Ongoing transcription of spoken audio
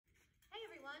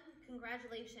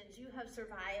Congratulations, you have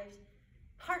survived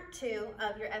part 2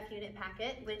 of your F unit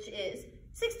packet, which is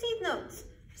 16th notes.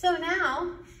 So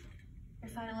now,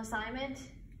 your final assignment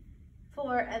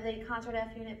for the concert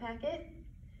F unit packet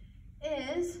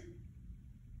is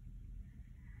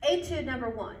Etude number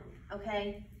 1,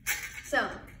 okay? So,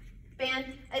 band,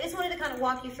 I just wanted to kind of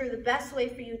walk you through the best way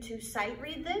for you to sight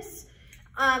read this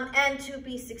and to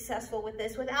be successful with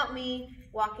this without me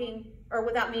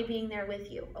without me being there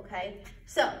with you, okay?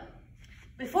 So,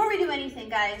 before we do anything,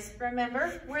 guys,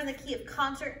 remember, we're in the key of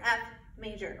concert F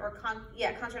major,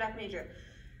 concert F major.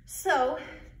 So,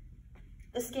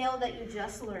 the scale that you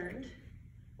just learned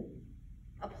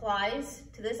applies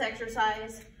to this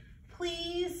exercise.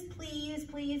 Please, please,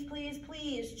 please, please,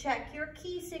 please check your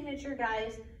key signature,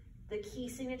 guys. The key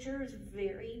signature is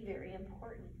very, very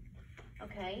important,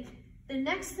 okay? The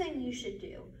next thing you should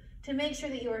do to make sure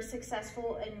that you are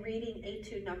successful in reading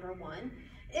Etude number 1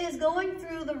 is going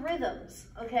through the rhythms,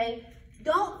 okay?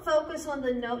 Don't focus on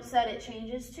the notes that it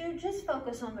changes to, just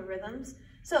focus on the rhythms.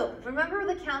 So remember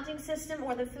the counting system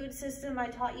or the food system I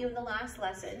taught you in the last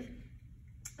lesson.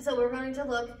 So we're going to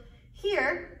look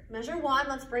here, measure 1,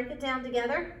 let's break it down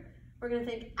together. We're gonna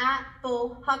think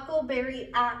apple, huckleberry,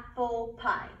 apple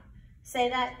pie. Say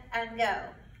that and go.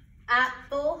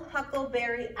 Apple,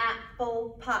 huckleberry,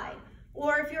 apple pie.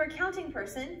 Or if you're a counting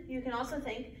person, you can also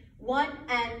think 1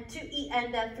 and 2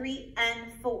 and 3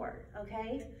 and 4,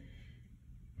 okay?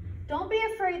 Don't be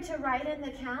afraid to write in the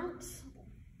counts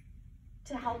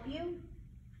to help you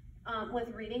with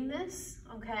reading this,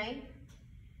 okay?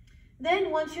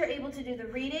 Then once you're able to do the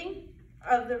reading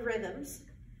of the rhythms,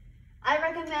 I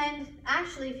recommend,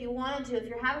 actually, if you wanted to, if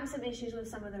you're having some issues with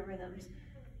some of the rhythms,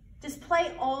 just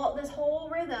play this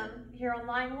whole rhythm here on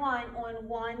line 1 on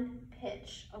one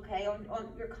pitch, okay, on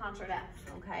your concert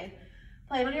F, okay?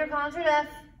 Play it on your concert F,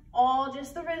 all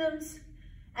just the rhythms,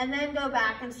 and then go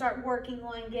back and start working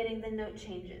on getting the note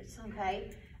changes,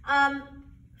 okay?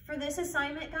 For this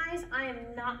assignment, guys, I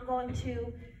am not going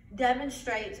to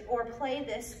demonstrate or play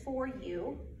this for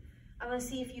you. I'm gonna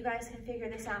see if you guys can figure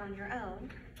this out on your own.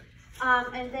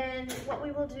 And then what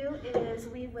we will do is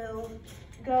we will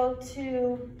go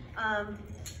to,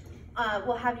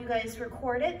 we'll have you guys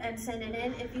record it and send it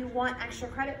in. If you want extra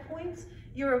credit points,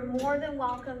 you're more than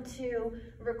welcome to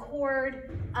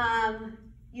record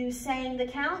you saying the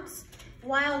counts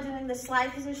while doing the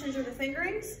slide positions or the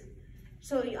fingerings.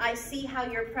 So I see how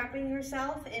you're prepping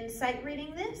yourself in sight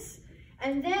reading this.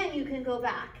 And then you can go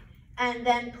back and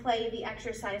then play the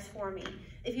exercise for me.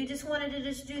 If you just wanted to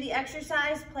just do the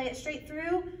exercise, play it straight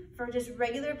through for just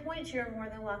regular points, you're more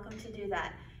than welcome to do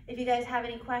that. If you guys have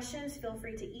any questions, feel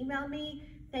free to email me.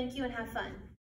 Thank you and have fun.